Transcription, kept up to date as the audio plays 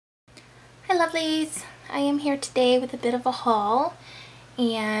Hi lovelies! I am here today with a bit of a haul,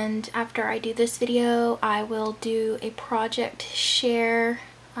 and after I do this video I will do a project share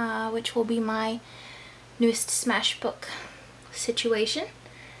which will be my newest Smashbook situation.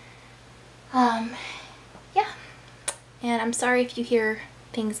 Yeah, and I'm sorry if you hear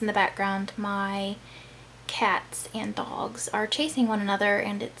things in the background. My cats and dogs are chasing one another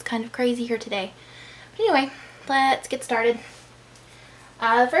and it's kind of crazy here today. But anyway, let's get started.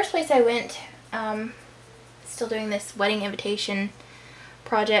 The first place I went, still doing this wedding invitation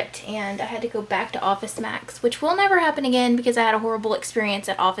project, and I had to go back to Office Max, which will never happen again because I had a horrible experience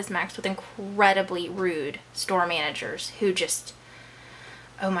at Office Max with incredibly rude store managers who just,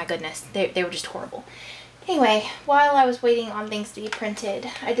 oh my goodness, they were just horrible. Anyway, while I was waiting on things to be printed,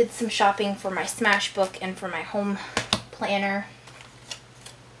 I did some shopping for my Smashbook and for my home planner.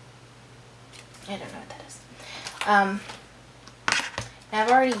 I don't know what that is. I've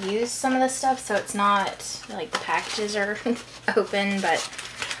already used some of this stuff, so it's not like the packages are open, but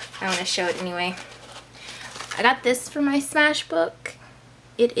I want to show it anyway. I got this for my Smashbook.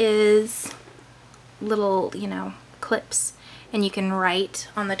 It is little, you know, clips, and you can write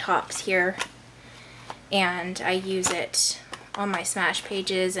on the tops here, and I use it on my Smash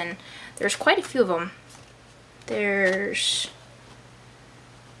pages, and there's quite a few of them. There's,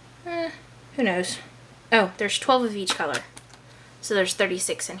 who knows? Oh, there's 12 of each color. So there's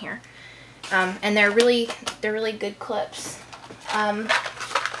 36 in here. And they're really good clips. I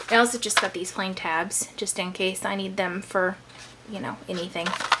also just got these plain tabs just in case I need them for, you know, anything.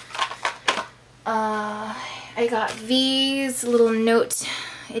 I got these little note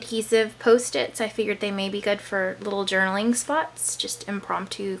adhesive post-its. I figured they may be good for little journaling spots, just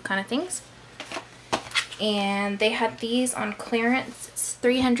impromptu kind of things. And they had these on clearance. It's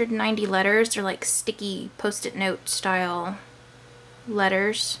 390 letters. They're like sticky post-it note style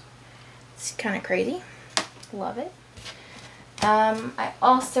letters. It's kind of crazy. Love it. I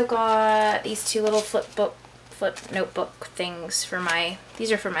also got these two little flip notebook things for my,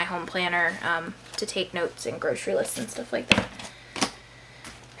 these are for my home planner, to take notes and grocery lists and stuff like that.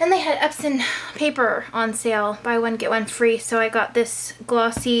 And they had Epson paper on sale, buy one get one free, so I got this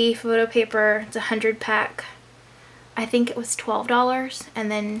glossy photo paper. It's a 100 pack. I think it was $12,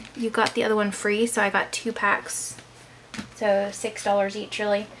 and then you got the other one free, so I got 2 packs. So $6 each,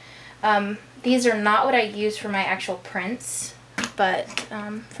 really. These are not what I use for my actual prints, but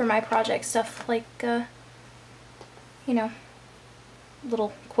for my project stuff, like, you know,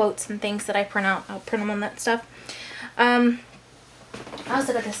 little quotes and things that I print out, I'll print them on that stuff. I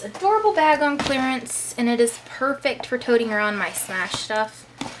also got this adorable bag on clearance, and it is perfect for toting around my Smash stuff.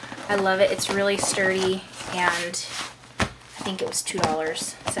 I love it. It's really sturdy, and I think it was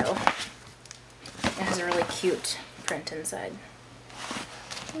 $2, so it has a really cute print inside.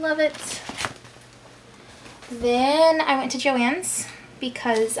 Love it. Then I went to Joann's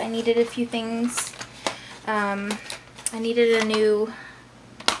because I needed a few things. I needed a new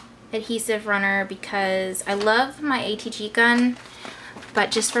adhesive runner because I love my ATG gun,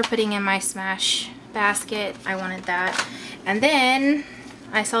 but just for putting in my Smash basket, I wanted that. And then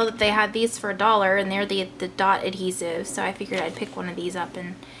I saw that they had these for $1, and they're the dot adhesive, so I figured I'd pick one of these up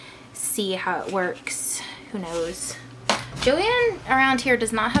and see how it works. Who knows? Joann around here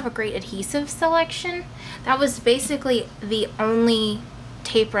does not have a great adhesive selection. That was basically the only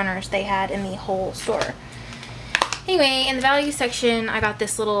tape runners they had in the whole store. Anyway, in the value section, I got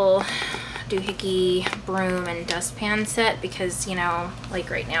this little doohickey broom and dustpan set because, you know, like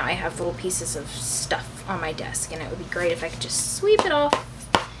right now I have little pieces of stuff on my desk, and it would be great if I could just sweep it off.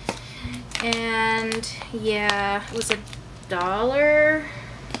 And yeah, it was $1.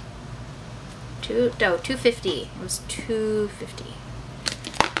 $2.50. It was $2.50.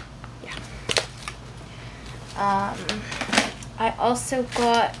 Yeah. I also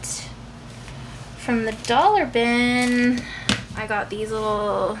got from the dollar bin, I got these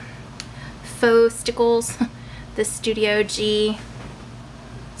little faux stickles, the Studio G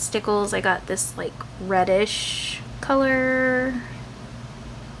stickles. I got this like reddish color.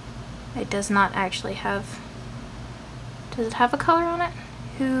 It does not actually have, does it have a color on it?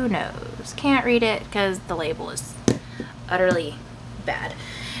 Who knows? Can't read it because the label is utterly bad.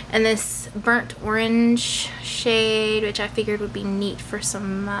 And this burnt orange shade, which I figured would be neat for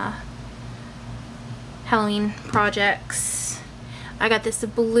some Halloween projects. I got this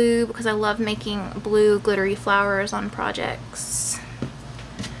blue because I love making blue glittery flowers on projects.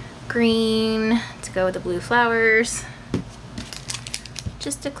 Green to go with the blue flowers.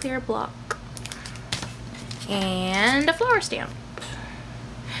 Just a clear block. And a flower stamp,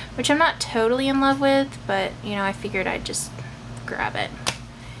 which I'm not totally in love with, but you know, I figured I'd just grab it.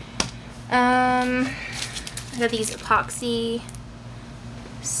 I got these epoxy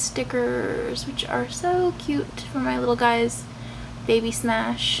stickers, which are so cute for my little guys. Baby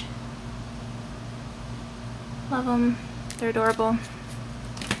Smash. Love them. They're adorable.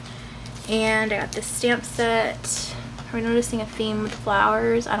 And I got this stamp set. Are we noticing a theme with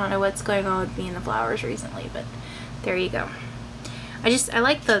flowers? I don't know what's going on with me and the flowers recently, but there you go. I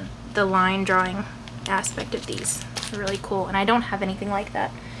like the line drawing aspect of these. They're really cool, and I don't have anything like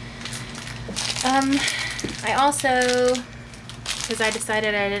that. I also, because I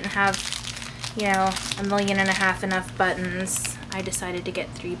decided I didn't have, you know, 1.5 million enough buttons, I decided to get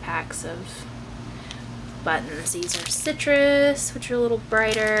 3 packs of buttons. These are citrus, which are a little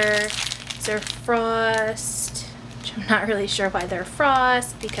brighter. These are frost, which I'm not really sure why they're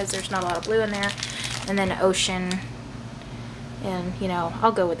frost, because there's not a lot of blue in there. And then ocean, and you know,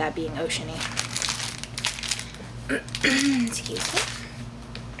 I'll go with that being oceany. Excuse me.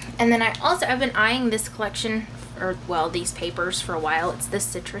 And then I've been eyeing this collection, or well, these papers for a while. It's this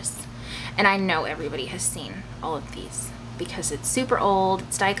citrus, and I know everybody has seen all of these because it's super old.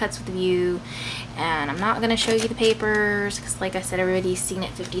 It's die cuts with view, and I'm not going to show you the papers because, like I said, everybody's seen it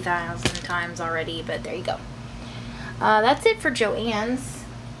 50,000 times already, but there you go. That's it for Joann's.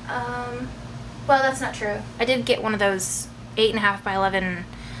 Well, that's not true. I did get one of those 8.5 by 11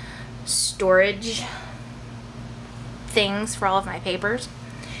 storage things for all of my papers.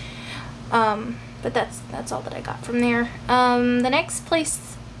 But that's all that I got from there. The next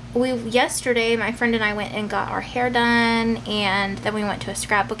place, yesterday my friend and I went and got our hair done, and then we went to a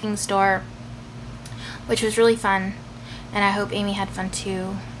scrapbooking store, which was really fun, and I hope Amy had fun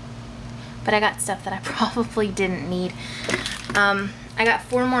too. But I got stuff that I probably didn't need. I got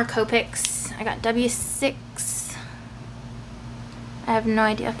 4 more Copics. I got W6. I have no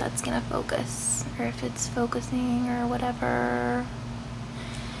idea if that's gonna focus or if it's focusing or whatever.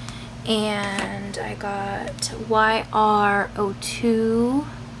 And I got YR02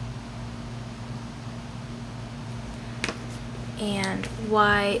 and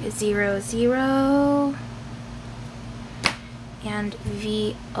Y00 and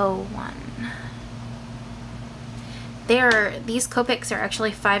V01. These Copics are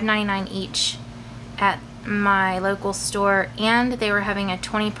actually $5.99 each at my local store, and they were having a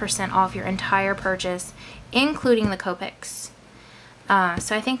 20% off your entire purchase, including the Copics.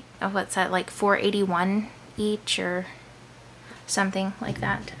 So I think, what's that, like $4.81 each or something like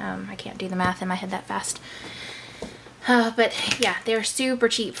that. I can't do the math in my head that fast. But yeah, they're super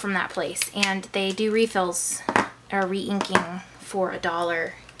cheap from that place, and they do refills or re-inking for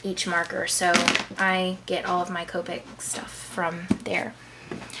 $1 each marker, so I get all of my Copic stuff from there.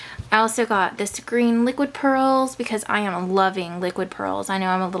 I also got this green liquid pearls because I am loving liquid pearls. I know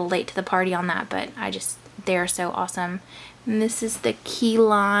I'm a little late to the party on that, but they're so awesome. And this is the key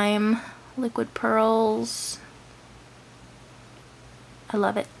lime liquid pearls. I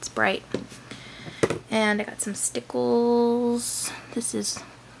love it. It's bright. And I got some stickles. This is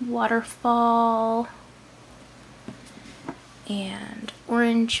waterfall and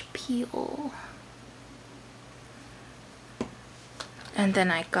orange peel. And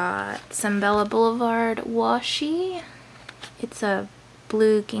then I got some Bella Boulevard washi. It's a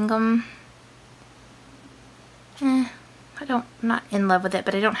blue gingham. I'm not in love with it,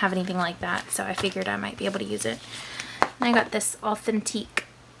 but I don't have anything like that, so I figured I might be able to use it. And I got this Authentique.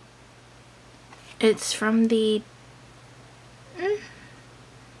 It's from the,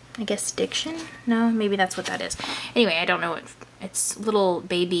 I guess, Diction? No, maybe that's what that is. Anyway, I don't know what, it's little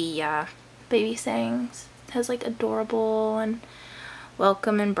baby sayings. It has like adorable and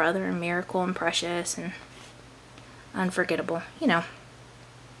welcome and brother and miracle and precious and unforgettable. You know,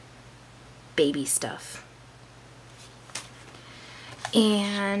 baby stuff.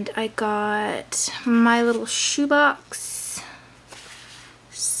 And I got my little shoebox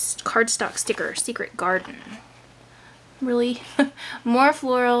cardstock sticker, Secret Garden. Really, more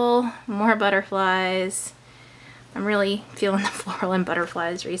floral, more butterflies. I'm really feeling the floral and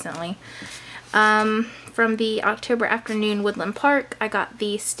butterflies recently. From the October Afternoon Woodland Park, I got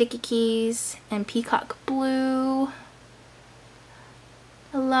the Sticky Keys and Peacock Blue.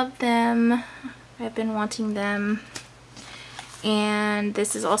 I love them. I've been wanting them. And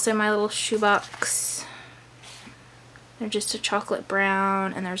this is also my little shoebox. They're just a chocolate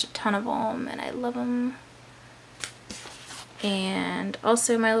brown, and there's a ton of them, and I love them. And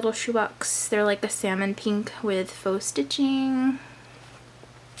also my little shoebox, they're like a salmon pink with faux stitching.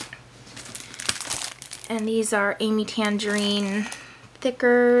 And these are Amy Tangerine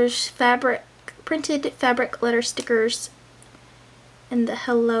thickers, printed fabric letter stickers in the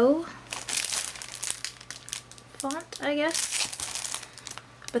Hello font, I guess.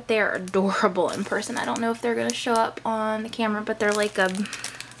 but they're adorable in person. I don't know if they're gonna show up on the camera, but they're like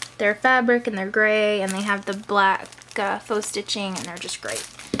they're fabric and they're gray and they have the black faux stitching and they're just great.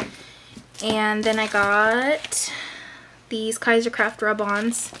 And then I got these Kaisercraft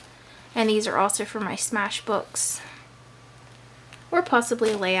rub-ons, and these are also for my Smash books, or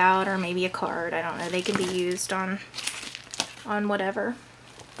possibly a layout or maybe a card. I don't know. They can be used on whatever.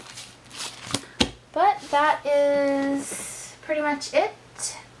 But that is pretty much it.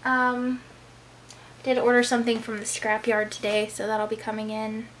 Did order something from the scrapyard today, so that'll be coming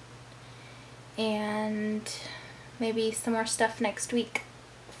in, and maybe some more stuff next week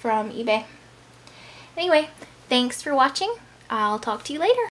from eBay. Anyway, thanks for watching. I'll talk to you later.